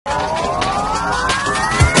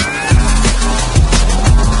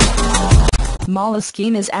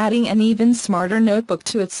Moleskine is adding an even smarter notebook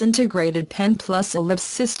to its integrated Pen Ellipse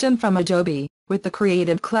system from Adobe, with the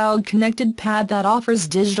Creative Cloud Connected pad that offers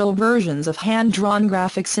digital versions of hand-drawn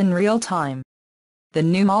graphics in real time. The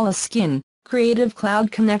new Moleskine Creative Cloud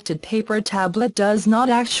Connected paper tablet does not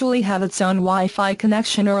actually have its own Wi-Fi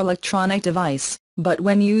connection or electronic device, but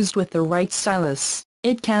when used with the right stylus,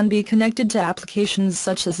 it can be connected to applications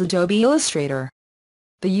such as Adobe Illustrator.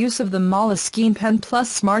 The use of the Moleskine Pen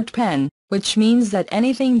Smart Pen, which means that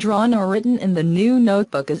anything drawn or written in the new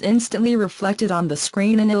notebook is instantly reflected on the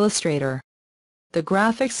screen in Illustrator. The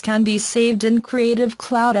graphics can be saved in Creative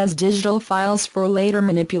Cloud as digital files for later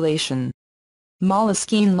manipulation.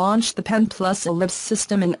 Moleskine launched the Pen Ellipse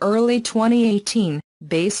system in early 2018,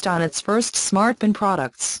 based on its first smartpen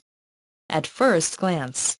products. At first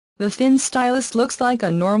glance, the thin stylus looks like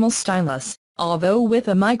a normal stylus, although with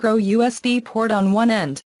a microUSB port on one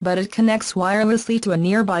end, but it connects wirelessly to a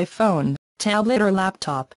nearby phone, tablet or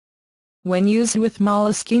laptop. When used with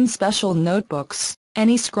Moleskine special notebooks,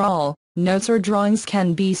 any scrawl, notes or drawings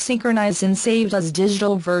can be synchronized and saved as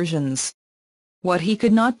digital versions. What he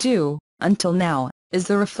could not do, until now, is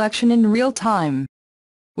the reflection in real time.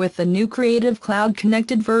 With the new Creative Cloud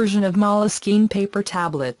Connected version of Moleskine Paper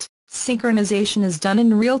Tablet, synchronization is done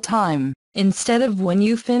in real time, instead of when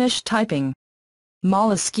you finish typing.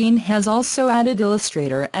 Moleskine has also added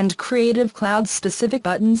Illustrator and Creative Cloud specific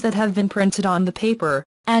buttons that have been printed on the paper,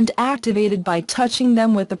 and activated by touching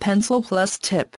them with the Pencil Plus tip.